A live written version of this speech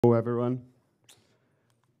Hello, everyone.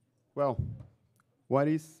 Well, what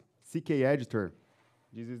is CKEditor?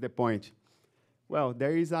 This is the point. Well,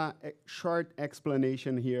 there is a short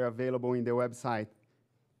explanation here available in the website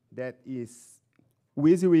that is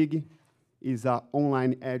WYSIWYG is an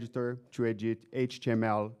online editor to edit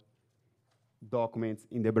HTML documents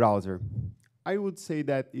in the browser. I would say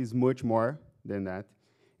that is much more than that,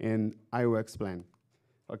 and I will explain.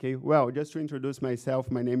 Okay, well, just to introduce myself,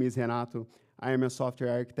 my name is Renato. I am a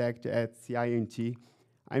software architect at CINT.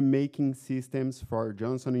 I'm making systems for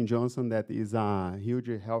Johnson & Johnson, that is a huge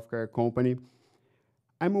healthcare company.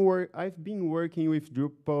 I've been working with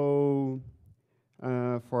Drupal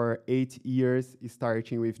for 8 years,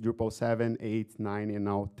 starting with Drupal 7, 8, 9, and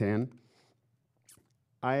now 10.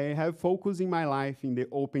 I have focused in my life in the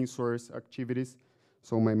open source activities,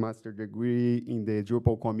 so my master degree in the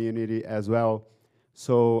Drupal community as well.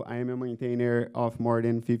 So I am a maintainer of more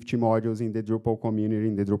than 50 modules in the Drupal community,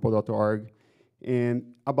 in the Drupal.org.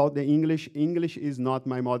 And about the English is not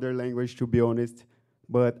my mother language, to be honest,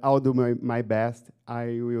 but I'll do my best.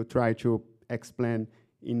 I will try to explain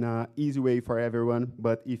in an easy way for everyone,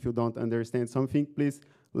 but if you don't understand something, please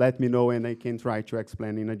let me know and I can try to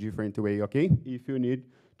explain in a different way, okay? If you need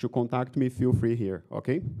to contact me, feel free here,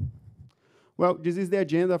 okay? Well, this is the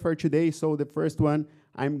agenda for today. So the first one,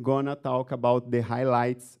 I'm gonna talk about the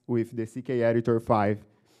highlights with the CKEditor 5.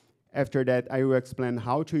 After that, I will explain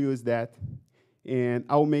how to use that, and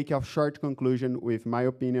I'll make a short conclusion with my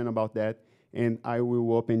opinion about that, and I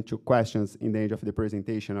will open to questions in the end of the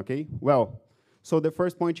presentation, okay? Well, so the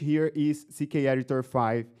first point here is CKEditor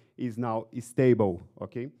 5 is now stable,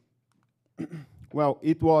 okay? Well,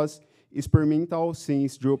 it was experimental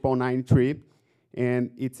since Drupal 9.3,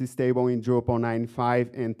 and it's stable in Drupal 9.5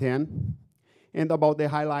 and 10. And about the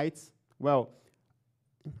highlights, well,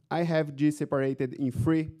 I have this separated in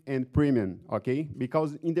free and premium, okay?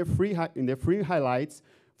 Because in the free highlights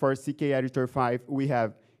for CKEditor 5, we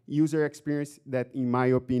have user experience that, in my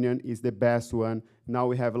opinion, is the best one. Now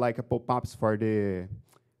we have like a pop-ups for the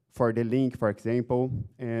link, for example.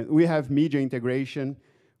 And we have media integration.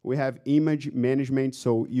 We have image management,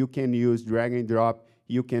 so you can use drag and drop.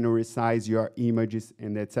 You can resize your images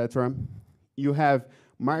and etc. You have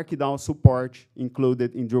Markdown support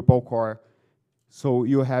included in Drupal core. So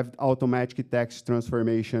you have automatic text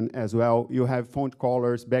transformation as well. You have font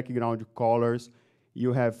colors, background colors.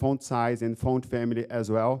 You have font size and font family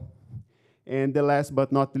as well. And the last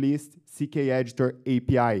but not least, CKEditor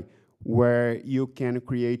API, where you can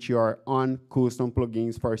create your own custom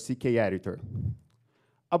plugins for CKEditor.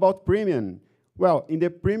 About premium, well, in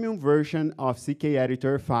the premium version of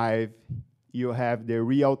CKEditor 5, you have the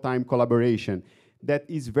real-time collaboration that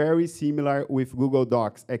is very similar with Google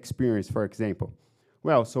Docs experience, for example.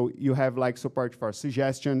 Well, so you have like support for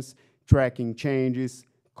suggestions, tracking changes,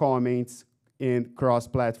 comments, and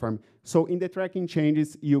cross-platform. So in the tracking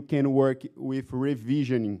changes, you can work with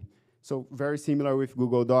revisioning. So very similar with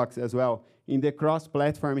Google Docs as well. In the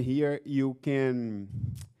cross-platform here, you can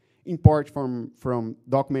import from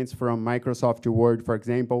documents from Microsoft Word, for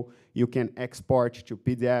example. You can export to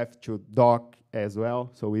PDF, to doc as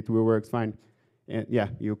well, so it will work fine. And yeah,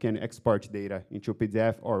 you can export data into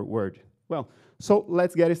PDF or Word. Well, so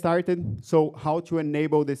let's get started. So how to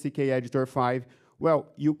enable the CKEditor 5? Well,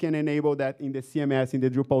 you can enable that in the CMS, in the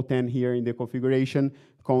Drupal 10 here in the configuration,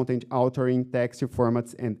 content authoring, text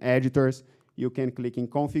formats, and editors. You can click in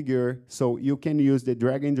configure, so you can use the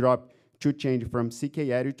drag and drop to change from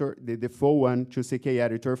CKEditor, the default one, to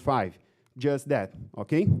CKEditor 5. Just that,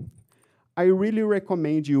 okay? I really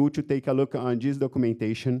recommend you to take a look on this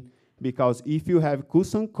documentation, because if you have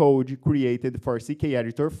custom code created for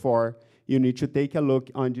CKEditor 4, you need to take a look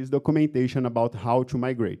on this documentation about how to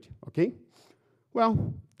migrate, okay?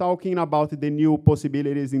 Well, talking about the new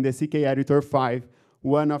possibilities in the CKEditor 5,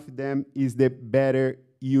 one of them is the better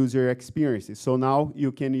user experiences. So now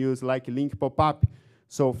you can use like link pop-up.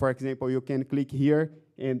 So for example, you can click here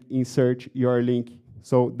and insert your link.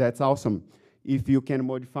 So that's awesome. If you can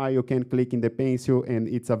modify, you can click in the pencil and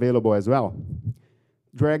it's available as well.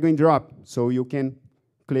 Drag and drop, so you can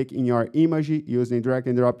click in your image using drag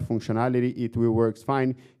and drop functionality. It will work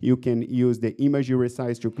fine. You can use the image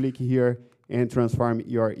resize to click here and transform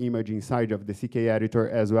your image inside of the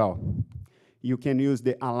CKEditor as well. You can use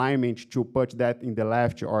the alignment to put that in the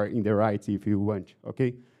left or in the right if you want,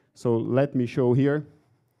 okay? So let me show here.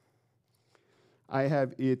 I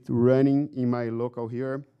have it running in my local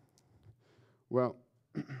here. Well,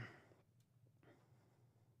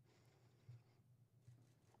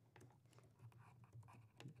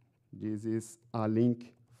 this is a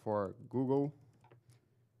link for Google.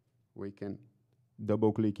 We can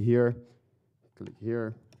double click here,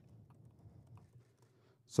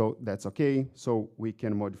 So that's okay. So we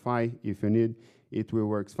can modify if you need. It will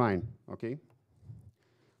work fine, okay?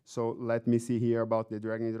 So let me see here about the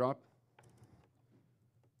drag and drop.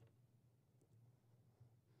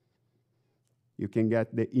 You can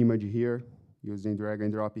get the image here using drag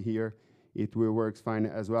and drop here. It will work fine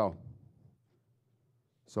as well.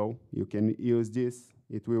 So you can use this,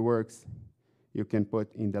 it will work. You can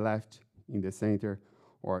put in the left, in the center,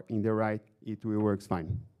 or in the right, it will work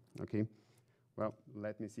fine, okay? Well,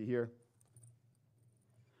 let me see here.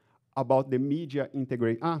 About the media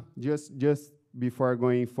integration, just before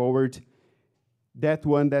going forward, that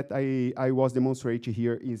one that I was demonstrating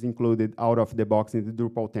here is included out of the box in the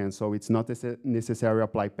Drupal 10, so it's not necessary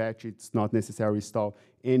apply patch, it's not necessary install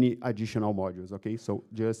any additional modules, okay? So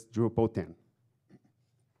just Drupal 10.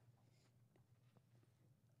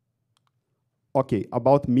 Okay,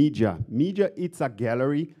 about media. Media, it's a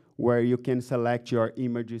gallery where you can select your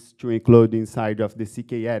images to include inside of the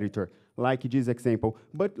CKEditor, like this example.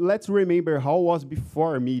 But let's remember how it was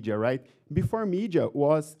before media, right? Before media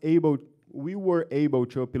we were able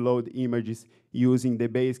to upload images using the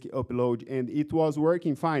basic upload, and it was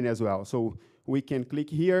working fine as well. So we can click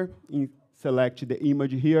here, select the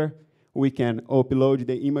image here, we can upload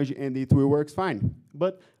the image, and it will work fine.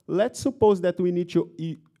 But let's suppose that we need to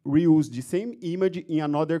reuse the same image in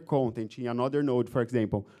another content, in another node, for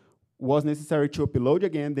example. Was necessary to upload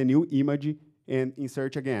again the new image and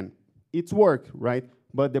insert again. It's work, right?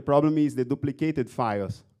 But the problem is the duplicated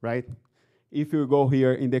files, right? If you go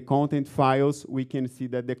here in the content files, we can see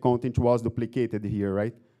that the content was duplicated here,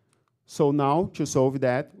 right? So now, to solve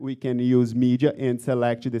that, we can use media and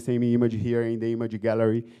select the same image here in the image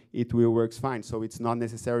gallery. It will work fine, so it's not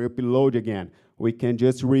necessary to upload again. We can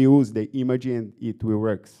just reuse the image and it will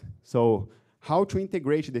work. So how to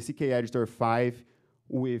integrate the CKEditor 5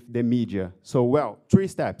 with the media? So, well, 3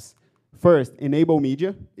 steps. First, enable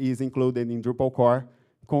media is included in Drupal core,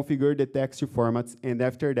 configure the text formats, and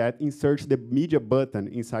after that, insert the media button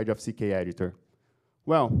inside of CKEditor.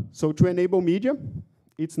 Well, so to enable media,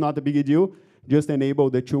 it's not a big deal. Just enable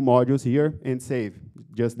the 2 modules here and save,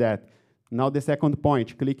 just that. Now the second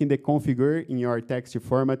point, click in the configure in your text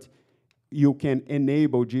format. You can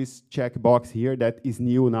enable this checkbox here that is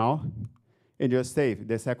new now, and just save.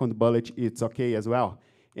 The second bullet, it's okay as well.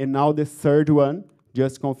 And now the third one,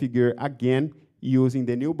 just configure again using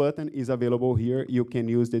the new button is available here. You can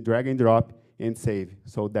use the drag and drop and save.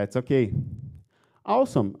 So that's okay.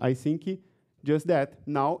 Awesome, I think just that.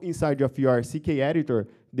 Now inside of your CKEditor,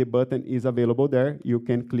 the button is available there. You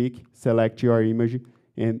can click, select your image,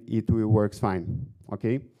 and it will work fine,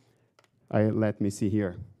 okay? Let me see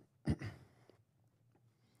here.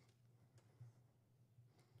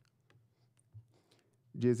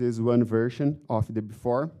 This is one version of the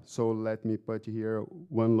before, so let me put here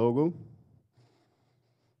one logo.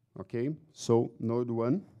 Okay, so node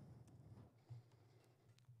 1.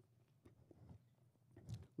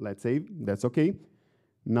 Let's save, that's okay.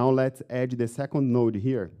 Now let's add the second node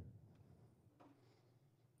here.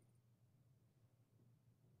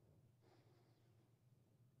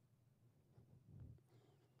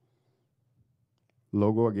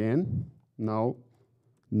 Logo again, now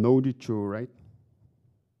node 2, right?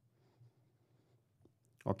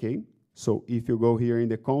 Okay, so if you go here in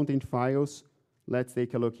the content files, let's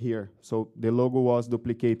take a look here. So the logo was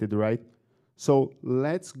duplicated, right? So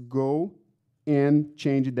let's go and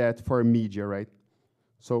change that for media, right?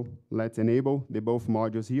 So let's enable the both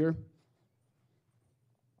modules here.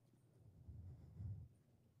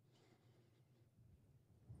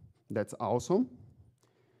 That's awesome.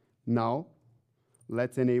 Now,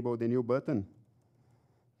 let's enable the new button.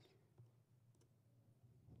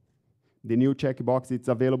 The new checkbox, it's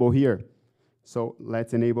available here. So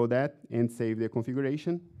let's enable that and save the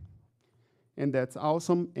configuration. And that's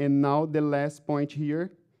awesome. And now the last point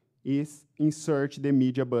here is insert the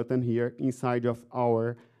media button here inside of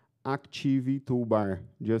our Active toolbar,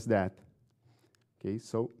 just that. Okay,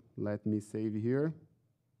 so let me save here.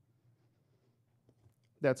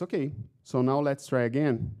 That's okay. So now let's try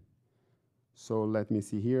again. So let me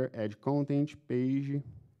see here, add content, page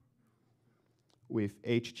with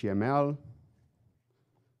HTML.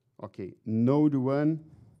 Okay, node 1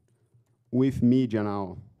 with media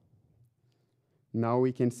now. Now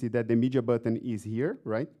we can see that the media button is here,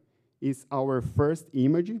 right? It's our first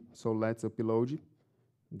image, so let's upload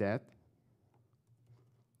that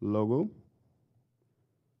logo.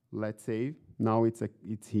 Let's save. Now it's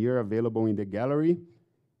here available in the gallery,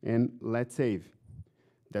 and let's save.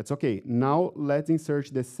 That's okay. Now let's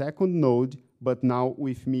insert the second node, but now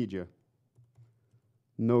with media.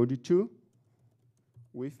 Node 2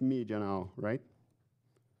 with media now, right?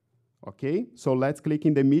 Okay, so let's click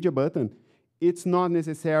in the media button. It's not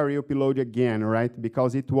necessary to upload again, right?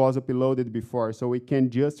 Because it was uploaded before, so we can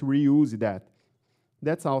just reuse that.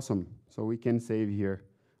 That's awesome. So we can save here.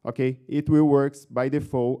 Okay, it will work by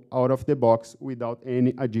default out of the box without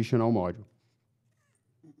any additional module.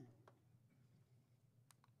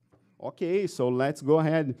 Okay, so let's go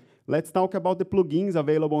ahead. Let's talk about the plugins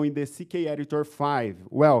available in the CKEditor 5.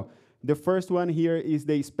 Well, the first one here is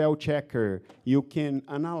the spell checker. You can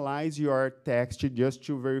analyze your text just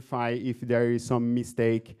to verify if there is some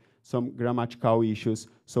mistake, some grammatical issues.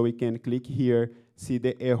 So we can click here, see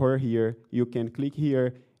the error here. You can click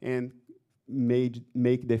here and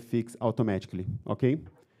make the fix automatically, okay?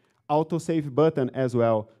 Autosave button as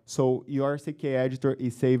well. So your CKEditor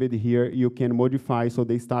is saved here. You can modify, so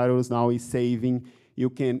the status now is saving. You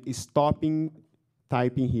can stop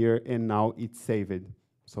typing here, and now it's saved.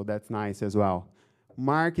 So that's nice as well.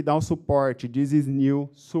 Markdown support. This is new,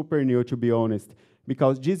 super new, to be honest,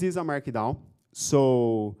 because this is a Markdown.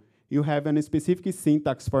 So you have a specific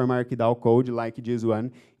syntax for Markdown code like this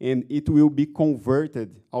one, and it will be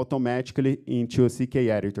converted automatically into a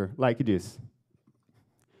CKEditor like this.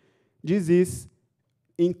 This is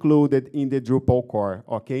included in the Drupal core,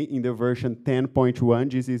 okay? In the version 10.1,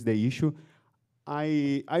 this is the issue.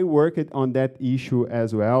 I worked on that issue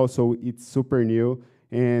as well, so it's super new,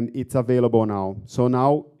 and it's available now. So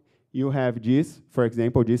now you have this, for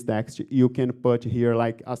example, this text. You can put here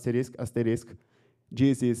like asterisk, asterisk.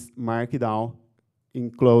 This is Markdown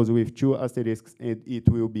enclosed with 2 asterisks, and it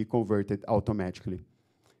will be converted automatically.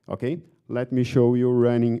 Okay? Let me show you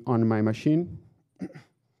running on my machine.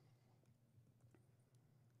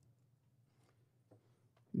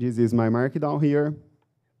 This is my Markdown here.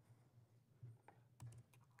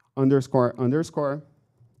 Underscore, underscore.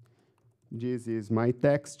 This is my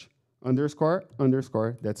text. Underscore,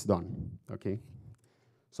 underscore. That's done. Okay?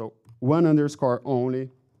 So 1 underscore only.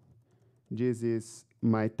 This is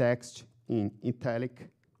my text in italic.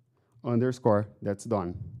 Underscore. That's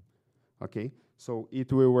done. Okay? So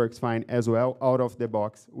it will work fine as well out of the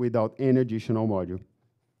box without any additional module.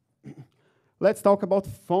 Let's talk about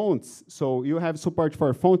fonts. So you have support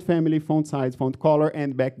for font family, font size, font color,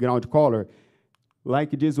 and background color.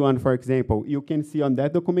 Like this one, for example, you can see on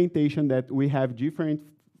that documentation that we have different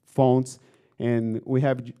fonts, and we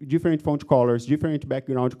have different font colors, different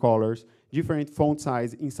background colors, different font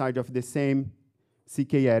size inside of the same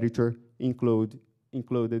CKEditor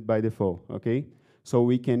included by default, okay? So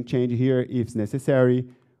we can change here if necessary.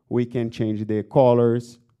 We can change the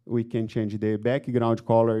colors. We can change the background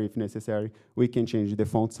color if necessary. We can change the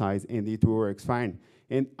font size, and it will work fine.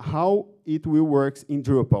 And how it will work in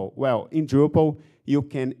Drupal? Well, in Drupal, you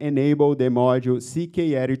can enable the module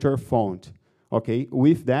CKEditor font. Okay,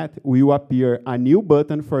 with that, will appear a new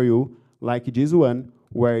button for you, like this one,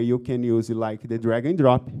 where you can use like the drag and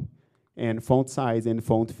drop, and font size and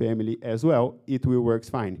font family as well. It will work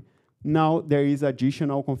fine. Now, there is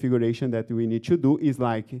additional configuration that we need to do, is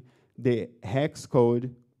like the hex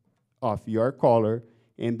code of your color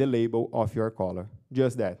and the label of your color.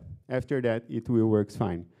 Just that. After that, it will work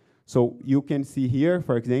fine. So you can see here,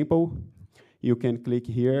 for example, you can click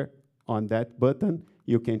here on that button.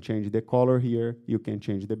 You can change the color here. You can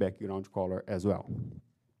change the background color as well.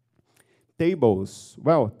 Tables.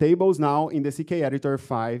 Well, tables now in the CKEditor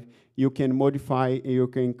 5, you can modify and you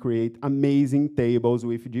can create amazing tables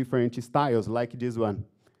with different styles, like this one.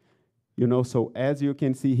 You know, so as you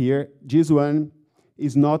can see here, this one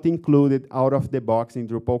is not included out of the box in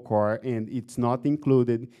Drupal core, and it's not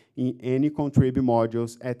included in any contrib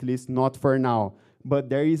modules, at least not for now. But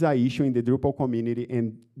there is an issue in the Drupal community,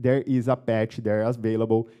 and there is a patch there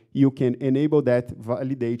available. You can enable that,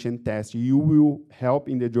 validate, and test. You will help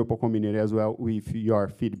in the Drupal community as well with your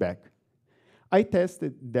feedback. I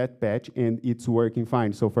tested that patch, and it's working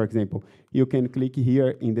fine. So for example, you can click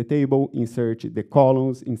here in the table, insert the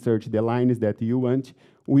columns, insert the lines that you want.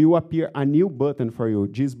 Will appear a new button for you,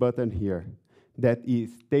 this button here, that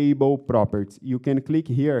is table properties. You can click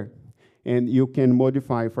here, and you can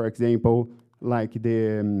modify, for example, like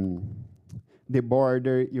the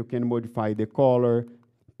border. You can modify the color,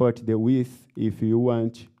 put the width if you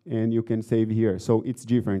want, and you can save here. So it's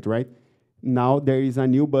different, right? Now there is a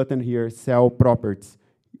new button here, cell properties,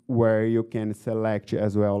 where you can select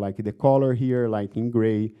as well, like the color here, like in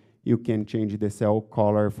gray. You can change the cell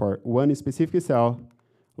color for one specific cell,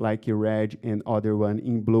 like red, and other one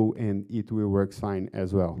in blue, and it will work fine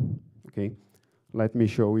as well. Okay, let me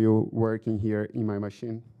show you working here in my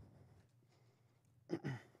machine.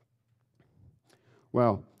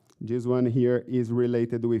 Well, this one here is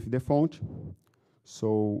related with the font.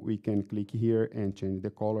 So we can click here and change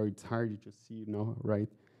the color. It's hard to see now, right?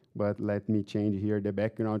 but let me change here the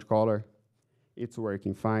background color. It's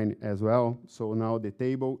working fine as well. So now the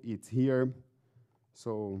table, it's here.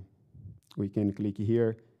 So we can click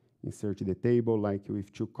here, insert the table like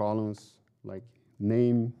with 2 columns, like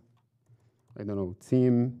name, I don't know,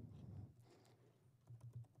 team,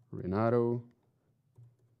 Renato,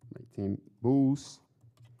 my team, Bulls,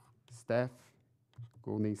 staff,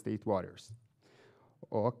 Golden State Warriors.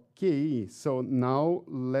 Okay, so now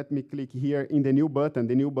let me click here in the new button.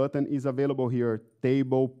 The new button is available here,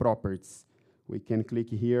 table properties. We can click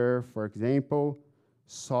here, for example,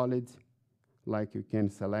 solid, like you can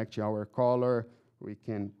select our color. We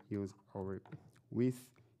can use our width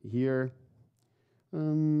here.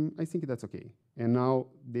 I think that's okay. And now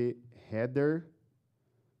the header.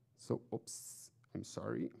 So, oops, I'm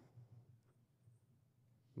sorry.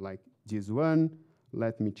 Like this one.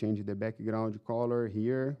 Let me change the background color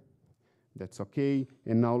here. That's okay.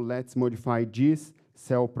 And now let's modify this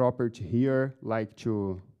cell property here, like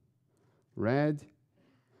to red.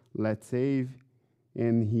 Let's save.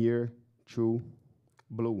 And here to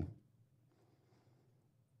blue.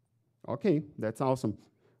 Okay, that's awesome.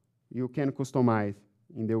 You can customize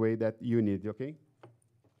in the way that you need, okay?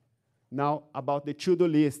 Now, about the to-do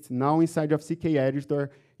list. Now, inside of CKEditor,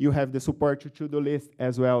 you have the support to to-do list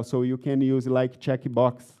as well. So you can use like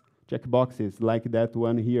checkboxes like that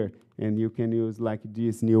one here. And you can use like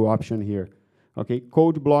this new option here. Okay,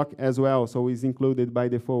 code block as well. So it's included by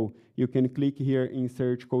default. You can click here,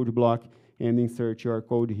 insert code block, and insert your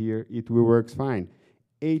code here. It will work fine.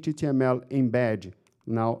 HTML embed.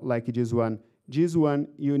 Now, like this one. This one,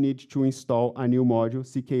 you need to install a new module,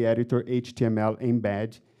 CKEditor HTML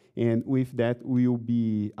embed. And with that, will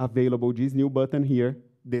be available this new button here,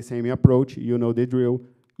 the same approach, you know the drill,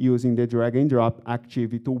 using the drag and drop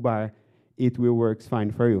activity toolbar, it will work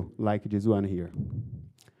fine for you, like this one here.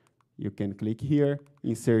 You can click here,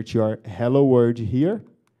 insert your hello world here,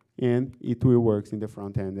 and it will work in the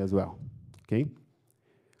front end as well, okay?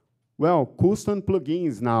 Well, custom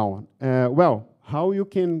plugins now. Well, how you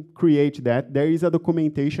can create that, there is a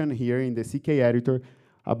documentation here in the CKEditor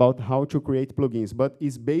about how to create plugins, but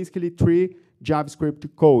it's basically 3 JavaScript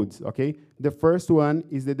codes, okay? The first one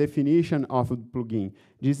is the definition of a plugin.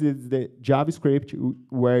 This is the JavaScript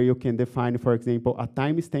where you can define, for example, a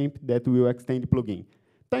timestamp that will extend plugin.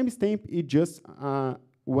 Timestamp is just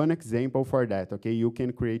one example for that, okay? You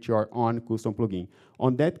can create your own custom plugin.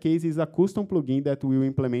 On that case, it's a custom plugin that will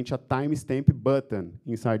implement a timestamp button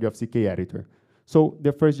inside of CKEditor. So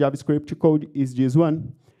the first JavaScript code is this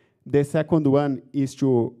one. The second one is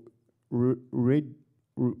to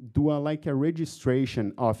do like a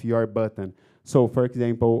registration of your button. So for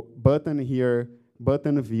example, button here,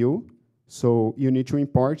 button view. So you need to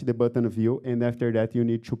import the button view, and after that you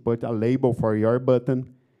need to put a label for your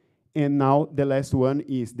button. And now the last one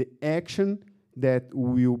is the action that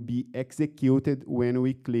will be executed when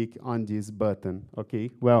we click on this button,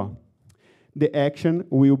 okay? Well, the action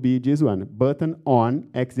will be this one, button on,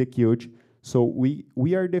 execute. So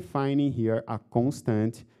we are defining here a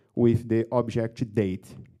constant with the object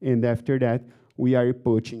date. And after that, we are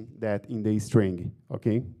putting that in the string,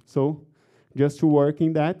 okay? So just to work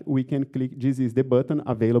in that, we can click, this is the button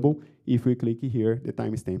available. If we click here, the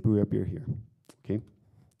timestamp will appear here, okay?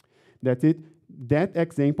 That's it. That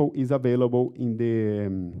example is available in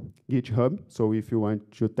the GitHub. So if you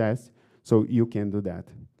want to test, so you can do that,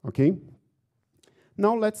 okay?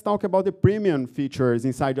 Now let's talk about the premium features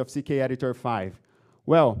inside of CKEditor 5.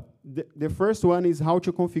 Well, the first one is how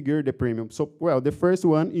to configure the premium. So, well, the first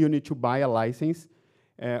one, you need to buy a license,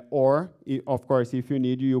 or, of course, if you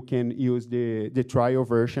need, you can use the trial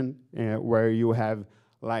version where you have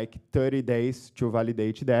like 30 days to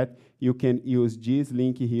validate that. You can use this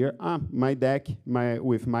link here. My deck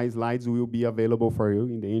with my slides will be available for you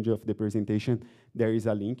in the end of the presentation. There is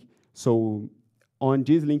a link. So on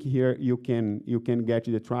this link here, you can get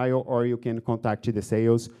the trial, or you can contact the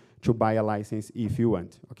sales to buy a license if you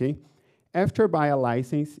want, okay? After buy a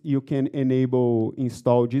license, you can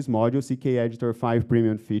install this module, CKEditor 5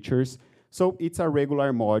 Premium Features. So it's a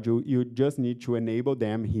regular module. You just need to enable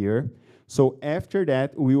them here. So after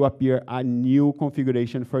that, will appear a new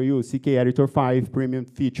configuration for you, CKEditor 5 Premium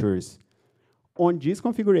Features. On this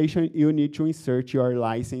configuration, you need to insert your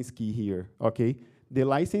license key here, okay? The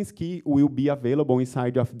license key will be available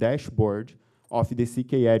inside of dashboard of the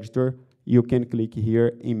CKEditor. You can click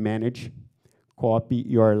here in manage, copy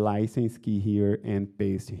your license key here, and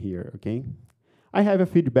paste here, okay? I have a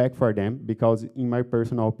feedback for them, because in my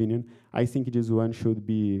personal opinion, I think this one should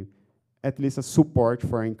be at least a support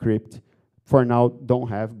for encrypt. For now, don't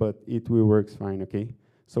have, but it will work fine, okay?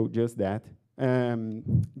 So just that.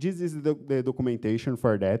 this is the documentation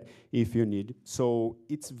for that if you need. So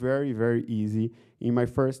it's very, very easy. In my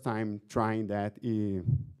first time trying that,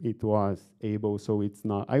 it was able, so it's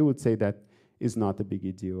not, I would say that is not a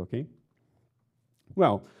big deal, okay?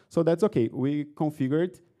 Well, so that's okay. We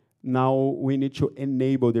configured. Now we need to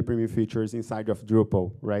enable the premium features inside of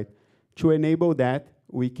Drupal, right? To enable that,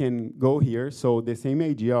 we can go here. So the same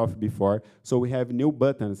idea of before. So we have new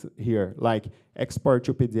buttons here, like export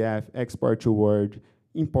to PDF, export to Word,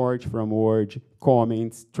 import from Word,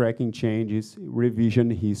 comments, tracking changes,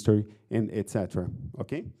 revision history, and etc.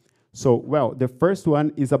 Okay? So, well, the first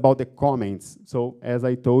one is about the comments. So as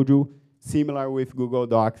I told you, similar with Google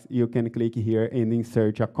Docs, you can click here and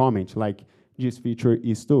insert a comment, like this feature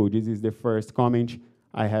is too. This is the first comment.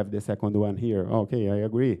 I have the second one here. Okay, I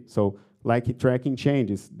agree. So like tracking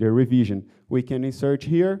changes, the revision, we can insert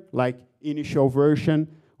here, like initial version.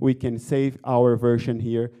 We can save our version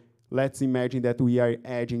here. Let's imagine that we are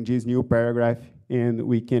adding this new paragraph, and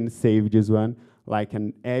we can save this one, like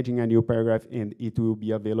adding a new paragraph, and it will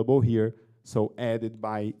be available here, so added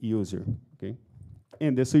by user, okay?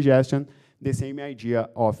 And the suggestion, the same idea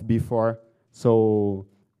of before. So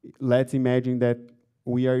let's imagine that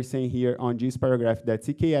we are saying here on this paragraph that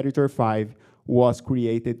CKEditor 5 was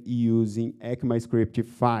created using ECMAScript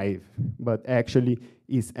 5, but actually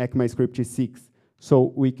is ECMAScript 6.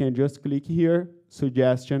 So we can just click here,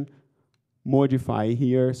 suggestion, modify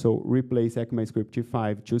here, so replace ECMAScript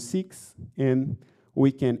 5 to 6, and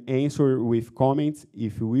we can answer with comments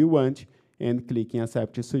if we want, and clicking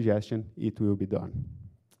accept suggestion, it will be done.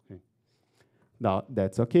 Okay. Now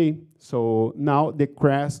that's okay. So now the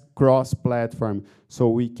cross-platform, so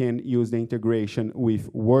we can use the integration with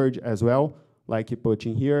Word as well, like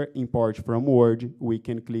putting here, import from Word. We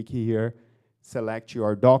can click here, select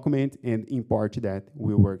your document, and import that.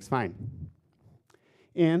 Will works fine.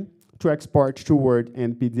 And to export to Word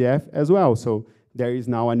and PDF as well. So there is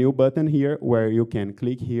now a new button here where you can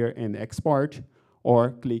click here and export,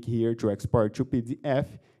 or click here to export to PDF,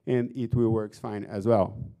 and it will works fine as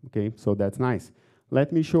well. Okay, so that's nice.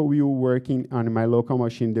 Let me show you working on my local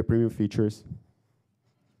machine the premium features.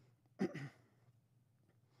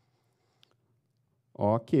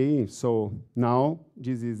 Okay, so now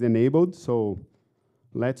this is enabled, so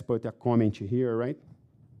let's put a comment here, right?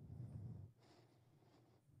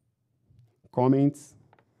 Comments.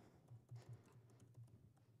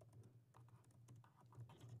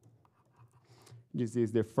 This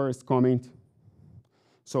is the first comment,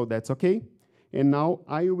 so that's okay. And now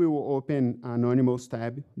I will open Anonymous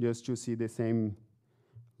tab just to see the same.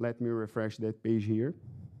 Let me refresh that page here,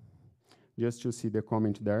 just to see the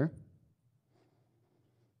comment there.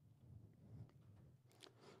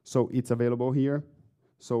 So it's available here.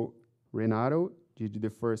 So Renato did the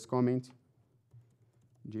first comment.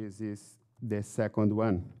 This is the second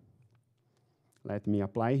one. Let me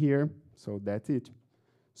apply here. So that's it.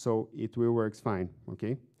 So it will work fine,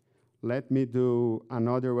 okay? Let me do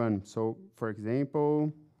another one. So for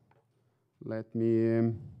example, let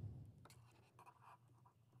me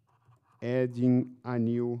adding a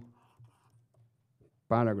new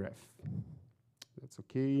paragraph. That's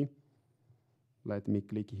okay. Let me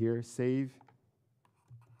click here, save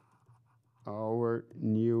our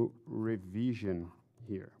new revision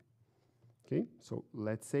here. Okay, so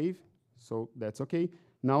let's save. So that's okay.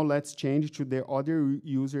 Now let's change to the other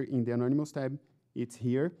user in the Anonymous tab. It's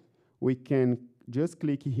here. We can just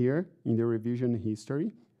click here in the revision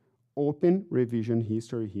history, open revision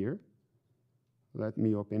history here. Let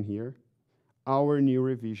me open here. Our new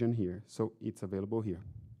revision here. So it's available here.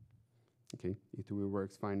 Okay, it will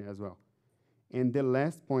work fine as well. And the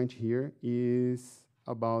last point here is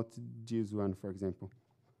about this one, for example.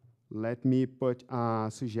 Let me put a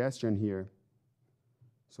suggestion here.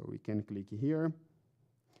 So we can click here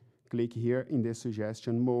in the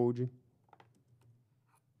suggestion mode.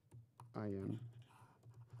 I am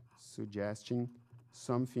suggesting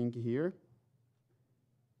something here.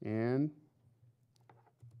 And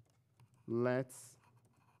let's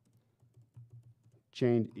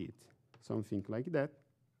change it, something like that.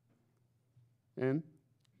 And,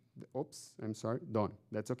 oops, I'm sorry, done.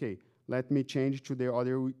 That's okay. Let me change to the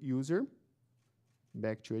other user,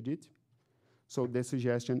 back to edit. So the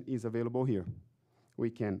suggestion is available here. We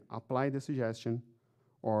can apply the suggestion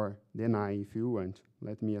or deny if you want.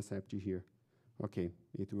 Let me accept here. Okay,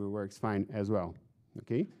 it will work fine as well,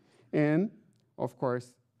 okay? And of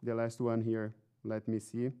course, the last one here, let me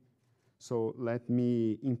see. So let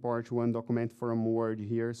me import one document from Word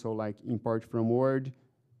here. So like import from Word.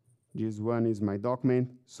 This one is my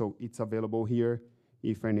document, so it's available here.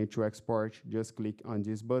 If I need to export, just click on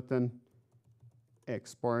this button,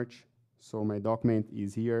 export. So my document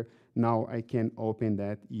is here. Now I can open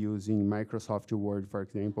that using Microsoft Word, for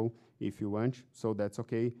example, if you want, so that's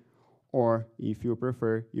okay. Or if you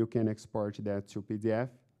prefer, you can export that to PDF.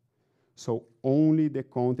 So only the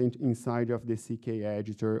content inside of the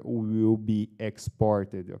CKEditor will be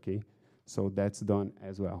exported, okay? So that's done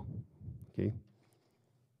as well, okay?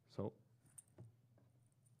 So,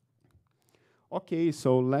 okay,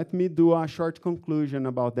 so let me do a short conclusion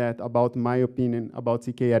about that, about my opinion about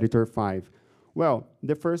CKEditor 5. Well,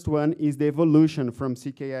 the first one is the evolution from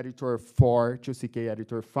CKEditor 4 to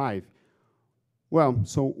CKEditor 5. Well,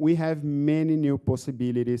 so we have many new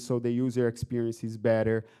possibilities, so the user experience is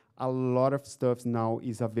better. A lot of stuff now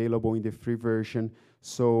is available in the free version,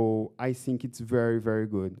 so I think it's very, very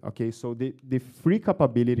good. Okay, so the free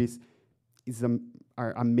capabilities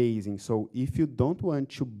are amazing. So if you don't want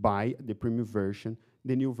to buy the premium version,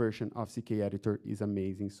 the new version of CKEditor is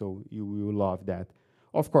amazing, so you will love that.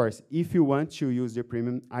 Of course, if you want to use the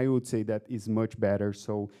premium, I would say that is much better,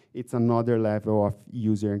 so it's another level of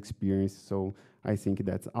user experience, so I think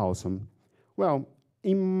that's awesome. Well,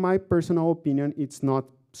 in my personal opinion, it's not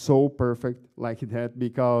so perfect like that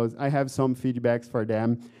because I have some feedbacks for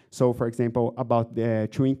them. So for example, about the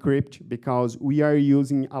to encrypt, because we are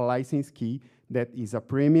using a license key that is a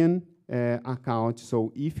premium account.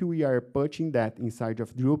 So if we are putting that inside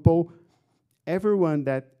of Drupal, everyone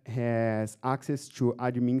that has access to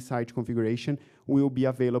admin site configuration will be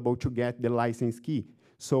available to get the license key.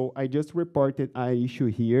 So I just reported an issue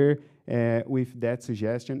here with that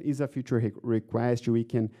suggestion. Is a future request. We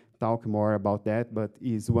can talk more about that, but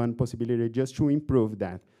is one possibility just to improve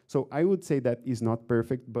that. So I would say that is not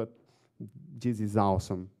perfect, but this is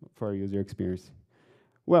awesome for user experience.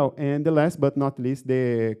 Well, and the last but not least,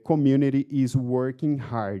 the community is working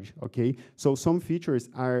hard, okay? So some features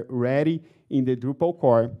are ready in the Drupal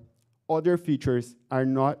core. Other features are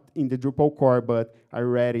not in the Drupal core, but are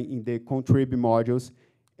ready in the contrib modules.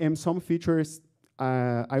 And some features,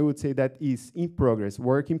 I would say that is in progress,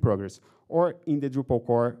 work in progress, or in the Drupal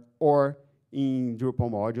core, or in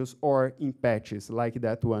Drupal modules, or in patches, like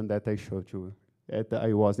that one that I showed you, that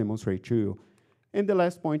I was demonstrating to you. And the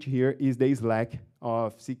last point here is the Slack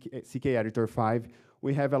of CKEditor 5.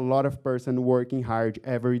 We have a lot of person working hard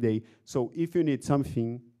every day. So if you need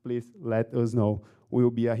something, please let us know. It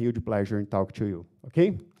will be a huge pleasure to talk to you,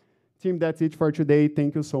 okay? Team, that's it for today.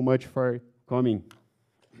 Thank you so much for coming.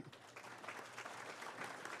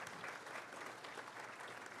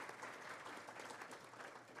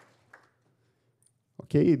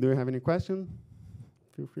 Okay, do you have any question?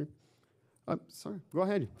 Feel free. Sorry, go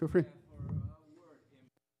ahead, feel free.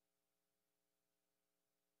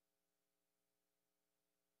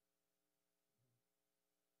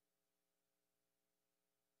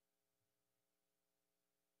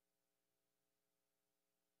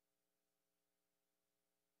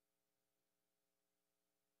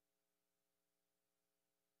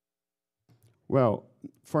 Well,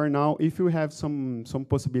 for now, if you have some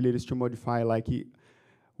possibilities to modify, like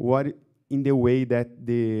what in the way that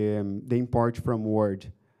the import from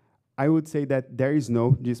Word, I would say that there is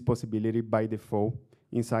no this possibility by default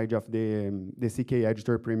inside of the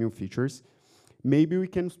CKEditor premium features. Maybe we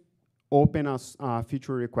can open a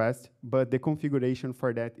feature request, but the configuration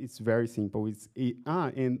for that is very simple.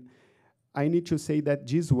 And I need to say that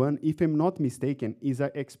this one, if I'm not mistaken, is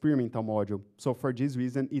an experimental module. So for this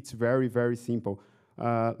reason, it's very, very simple.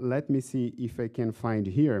 Let me see if I can find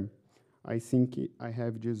here. I think I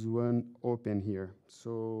have this one open here.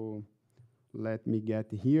 So let me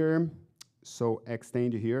get here. So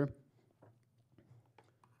extend here.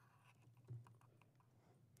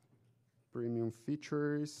 Premium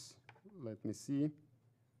features, let me see.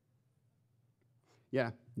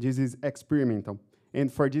 Yeah, this is experimental. And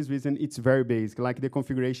for this reason, it's very basic. Like the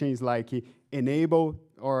configuration is like enable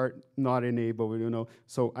or not enable, you know.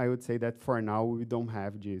 So I would say that for now, we don't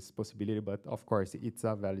have this possibility, but of course, it's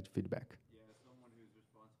a valid feedback. Yeah, as someone who's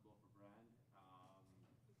responsible for brand,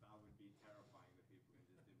 that would be terrifying if people can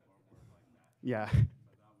just import work like that. Yeah.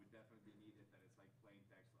 But that would definitely be needed, that it's like plain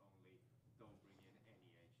text only, don't bring in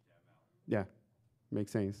any HTML. Yeah,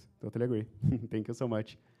 makes sense. Totally agree. Thank you so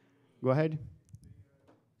much. Go ahead.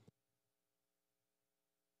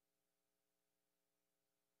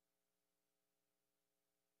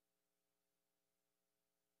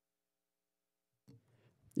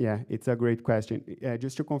 Yeah, it's a great question.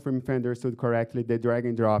 Just to confirm if I understood correctly, the drag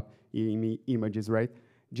and drop images, right?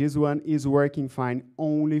 This one is working fine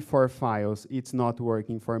only for files. It's not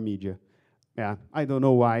working for media. Yeah, I don't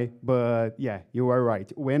know why, but yeah, you are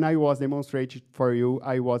right. When I was demonstrating for you,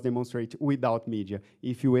 I was demonstrating without media.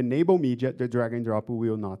 If you enable media, the drag and drop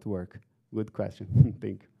will not work. Good question.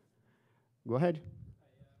 Thank you. Go ahead.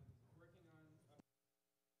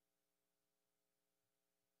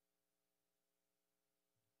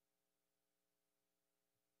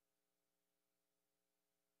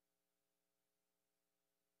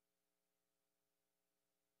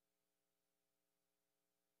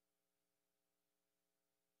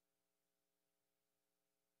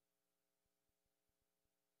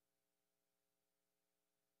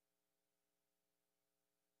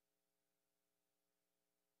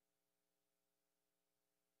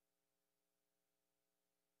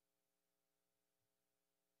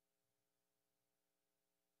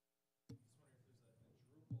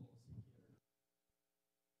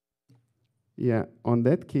 Yeah, on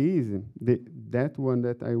that case, that one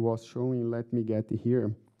that I was showing, let me get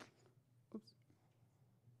here.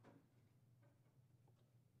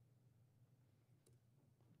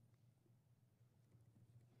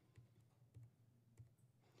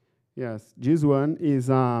 Yes, this one is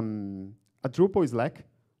a Drupal Slack,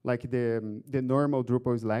 like the normal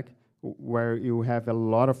Drupal Slack, where you have a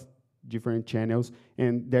lot of different channels,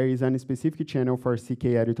 and there is a specific channel for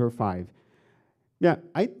CKEditor 5. Yeah,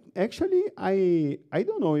 I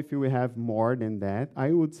don't know if we have more than that.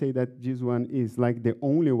 I would say that this one is like the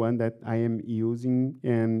only one that I am using,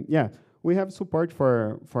 and yeah, we have support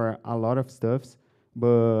for a lot of stuffs.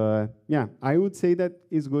 But yeah, I would say that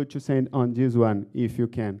it's good to send on this one if you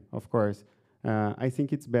can, of course. I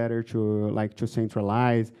think it's better to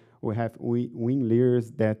centralize. We have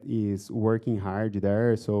WinLears that is working hard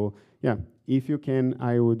there. So yeah, if you can,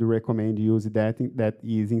 I would recommend use that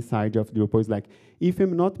is inside of Drupal Slack. If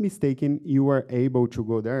I'm not mistaken, you are able to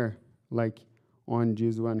go there, like on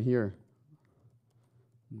this one here,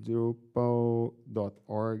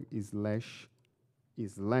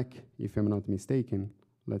 drupal.org/Slack, if I'm not mistaken.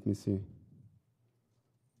 Let me see.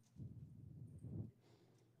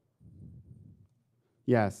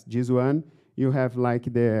 Yes, this one, you have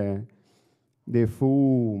like the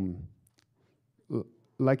full,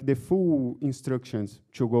 like the full instructions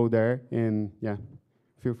to go there, and yeah,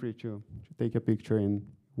 feel free to take a picture and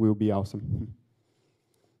will be awesome.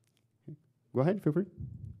 Go ahead, feel free.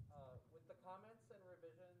 With the comments and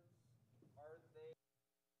revisions, are they?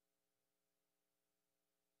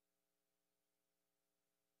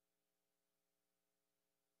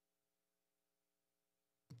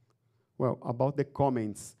 Well, about the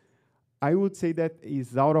comments, I would say that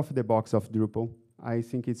is out of the box of Drupal. I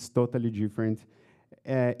think it's totally different.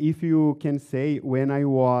 If you can say, when I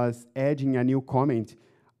was adding a new comment,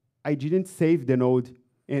 I didn't save the node,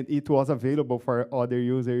 and it was available for other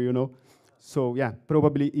user. So yeah,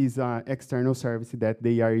 probably is an external service that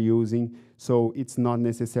they are using, so it's not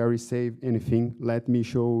necessary save anything. Let me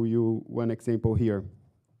show you one example here.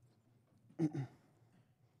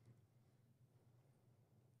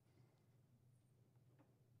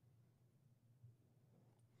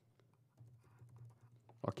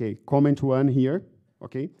 Okay, comment one here,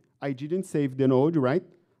 okay? I didn't save the node, right?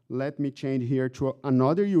 Let me change here to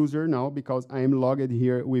another user now because I am logged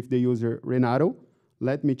here with the user Renato.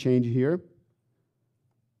 Let me change here.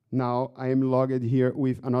 Now I am logged here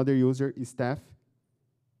with another user, Steph.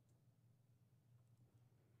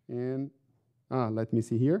 And let me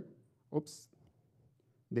see here. Oops.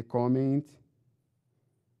 The comment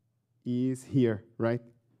is here, right?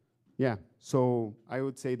 Yeah, so I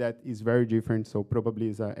would say that is very different, so probably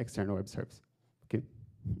is an external web service. Okay.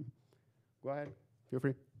 Go ahead, feel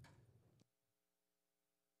free.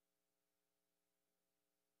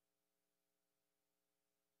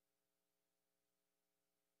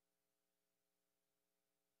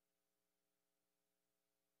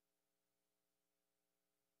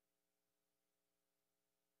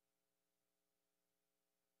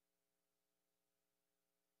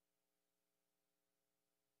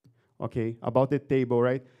 Okay, about the table,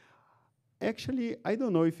 right? Actually, I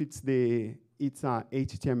don't know if it's a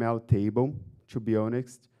HTML table, to be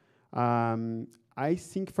honest. I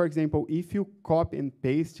think, for example, if you copy and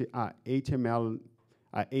paste a HTML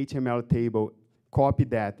table, copy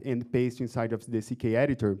that and paste inside of the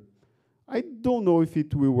CKEditor, I don't know if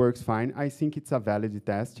it will work fine. I think it's a valid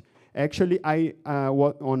test. Actually,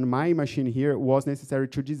 what on my machine here was necessary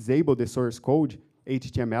to disable the source code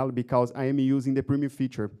HTML because I am using the premium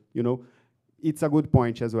feature. It's a good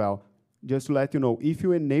point as well. Just to let you know, if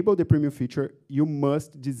you enable the premium feature, you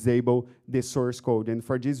must disable the source code. And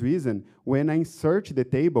for this reason, when I search the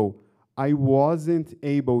table, I wasn't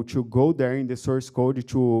able to go there in the source code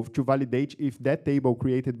to validate if that table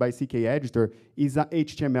created by CKEditor is a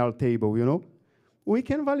HTML table, we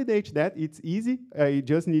can validate that. It's easy. I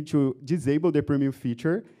just need to disable the premium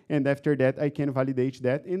feature, and after that, I can validate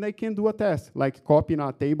that, and I can do a test, like copying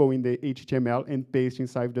a table in the HTML and paste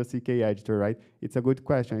inside the CKEditor, right? It's a good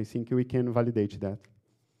question. I think we can validate that.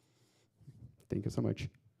 Thank you so much.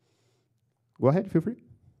 Go ahead, feel free.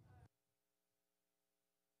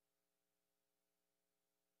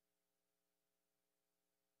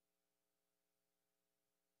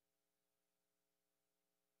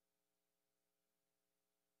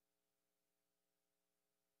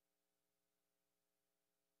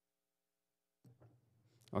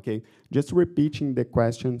 Okay, just repeating the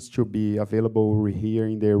questions to be available here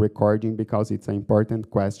in the recording because it's an important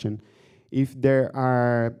question. If there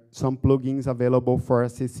are some plugins available for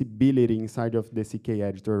accessibility inside of the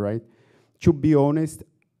CKEditor, right? To be honest,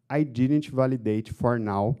 I didn't validate for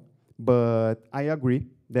now, but I agree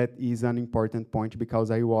that is an important point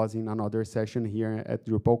because I was in another session here at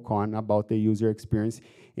DrupalCon about the user experience.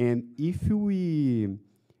 And if we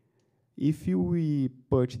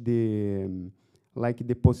put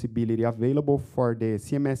the possibility available for the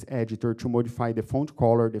CMS editor to modify the font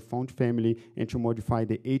color, the font family, and to modify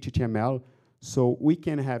the HTML, so we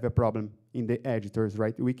can have a problem in the editors,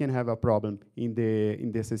 right? We can have a problem in the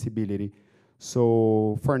accessibility.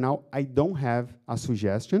 So for now, I don't have a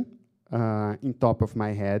suggestion in top of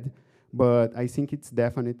my head, but I think it's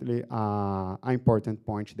definitely an important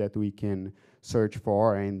point that we can search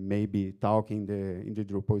for and maybe talk in the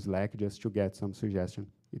Drupal Slack just to get some suggestion.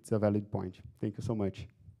 It's a valid point. Thank you so much.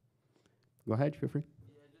 Go ahead, feel free.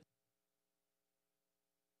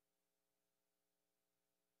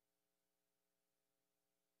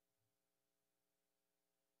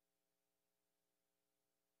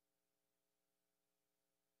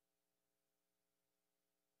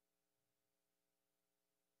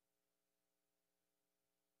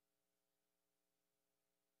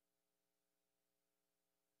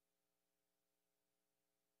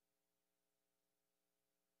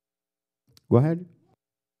 Go ahead.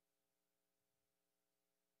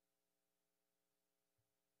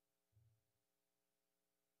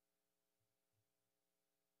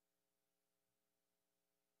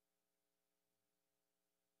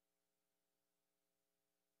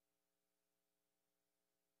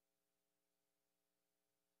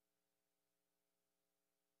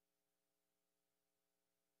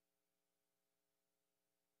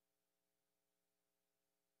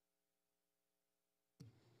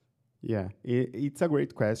 Yeah, it's a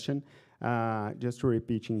great question. Just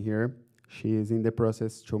repeating here, she is in the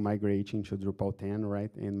process to migrating to Drupal 10, right?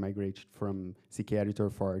 And migrate from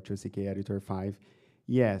CKEditor 4 to CKEditor 5.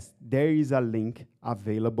 Yes, there is a link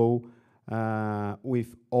available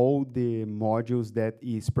with all the modules that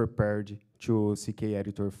is prepared to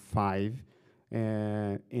CKEditor 5.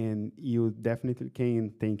 And you definitely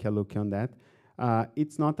can take a look on that.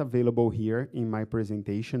 It's not available here in my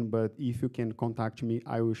presentation, but if you can contact me,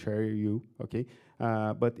 I will share you, okay?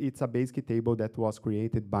 But it's a basic table that was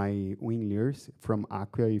created by Win Leers from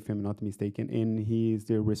Acquia, if I'm not mistaken, and he is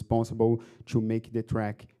the responsible to make the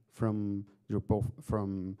track from Drupal,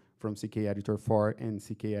 from CKEditor 4 and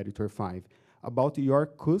CKEditor 5. About your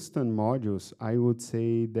custom modules, I would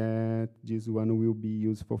say that this one will be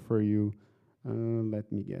useful for you.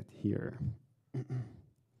 Let me get here.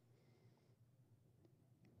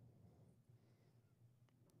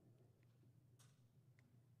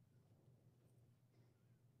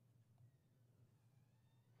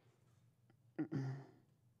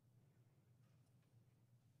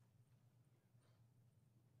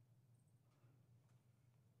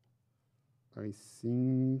 I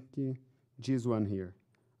think this one here.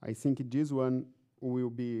 I think this one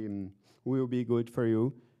will be good for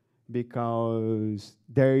you because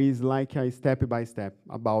there is like a step-by-step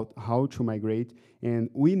about how to migrate, and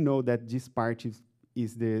we know that this part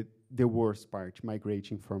is the worst part,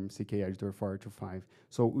 migrating from CKEditor 4 to 5.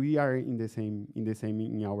 So we are in the same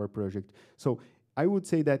in our project. So I would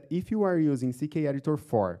say that if you are using CKEditor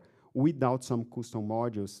 4 without some custom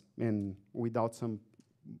modules and without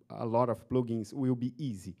a lot of plugins, will be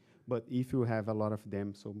easy. But if you have a lot of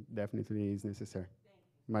them, so definitely is necessary.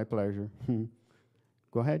 My pleasure.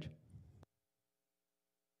 Go ahead.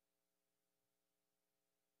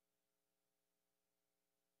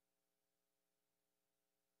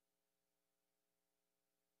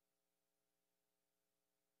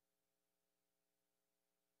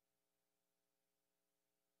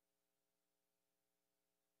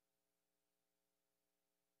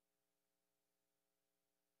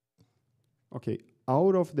 Okay,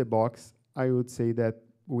 out of the box, I would say that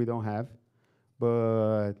we don't have,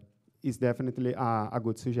 but it's definitely a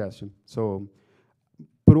good suggestion. So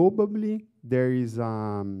probably there is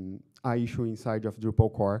an issue inside of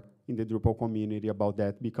Drupal core, in the Drupal community about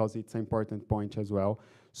that, because it's an important point as well.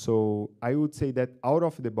 So I would say that out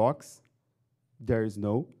of the box, there is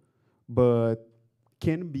no, but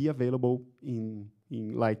can be available in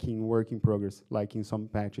work in progress, like in some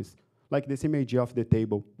patches. Like the same idea of the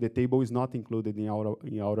table. The table is not included in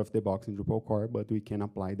out of the box in Drupal core, but we can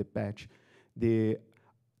apply the patch. The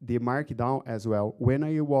markdown as well. When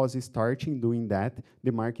I was starting doing that,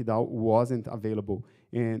 the markdown wasn't available.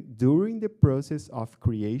 And during the process of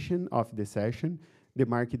creation of the session, the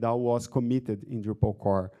markdown was committed in Drupal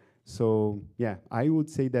core. So yeah, I would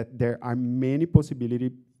say that there are many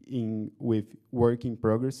possibilities with work in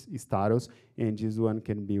progress status, and this one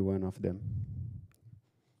can be one of them.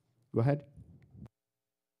 Go ahead.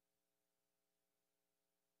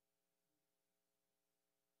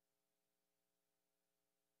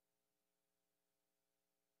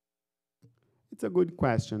 It's a good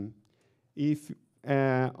question. If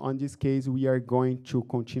on this case we are going to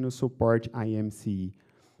continue support IMC,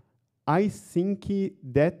 I think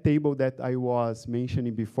that table that I was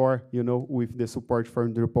mentioning before, with the support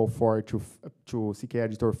from Drupal 4 to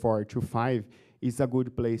CKEditor 4 to 5, is a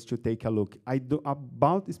good place to take a look.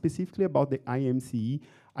 Specifically about the IMCE,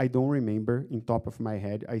 I don't remember in top of my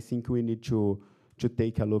head. I think we need to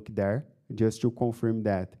take a look there just to confirm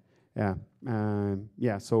that. Yeah.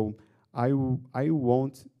 So I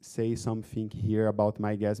won't say something here about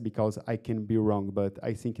my guess because I can be wrong, but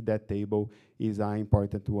I think that table is an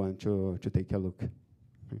important one to take a look.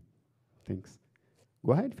 Thanks.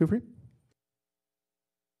 Go ahead, feel free.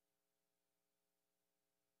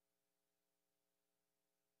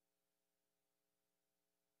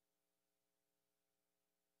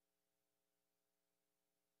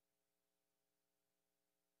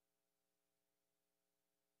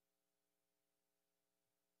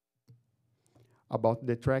 About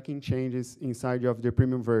the tracking changes inside of the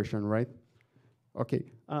premium version, right?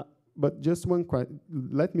 Okay, but just one question.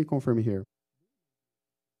 Let me confirm here.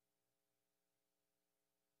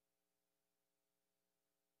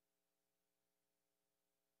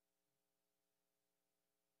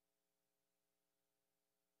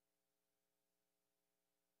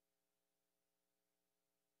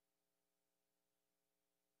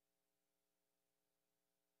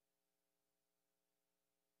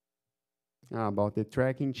 About the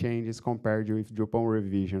tracking changes compared with Drupal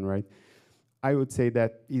revision, right? I would say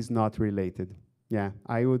that is not related. Yeah,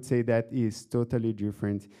 I would say that is totally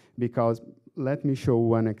different because let me show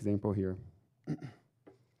one example here.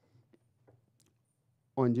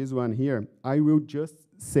 On this one here, I will just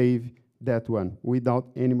save that one without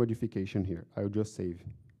any modification here. I will just save.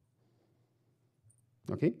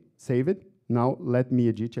 Okay, save it. Now let me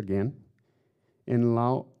edit again. And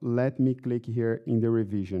now let me click here in the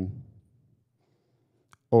revision.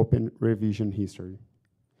 Open revision history.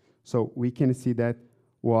 So we can see that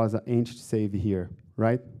was an entity save here,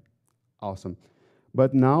 right? Awesome.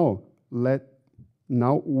 But now we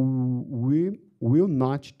will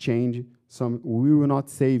not change we will not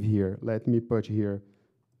save here. Let me put here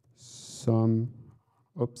some,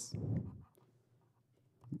 oops.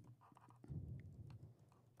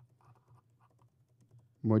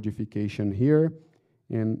 Modification here,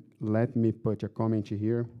 and let me put a comment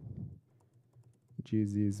here.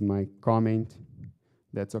 This is my comment.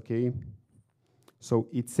 That's okay. So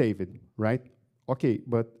it's saved, right? Okay,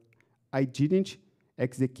 but I didn't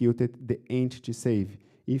execute the entity save.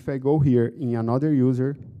 If I go here in another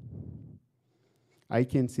user, I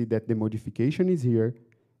can see that the modification is here.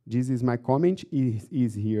 This is my comment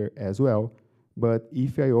is here as well. But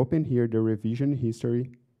if I open here the revision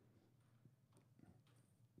history,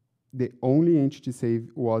 the only entity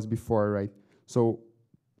save was before, right? So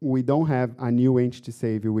we don't have a new entity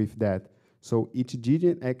save with that. So it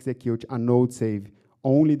didn't execute a node save,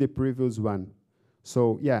 only the previous one.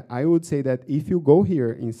 So yeah, I would say that if you go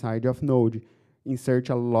here inside of node, insert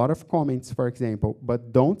a lot of comments, for example,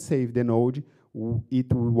 but don't save the node,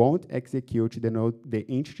 it won't execute the node, the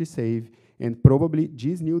entity save, and probably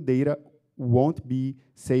this new data won't be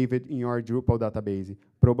saved in your Drupal database,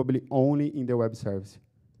 probably only in the web service.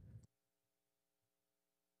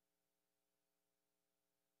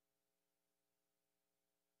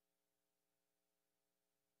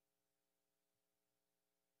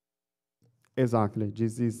 Exactly.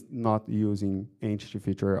 This is not using entity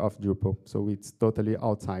feature of Drupal, so it's totally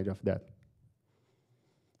outside of that.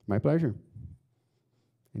 My pleasure.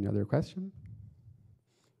 Any other question?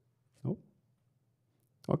 No?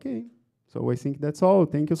 Okay. So I think that's all.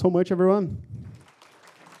 Thank you so much, everyone.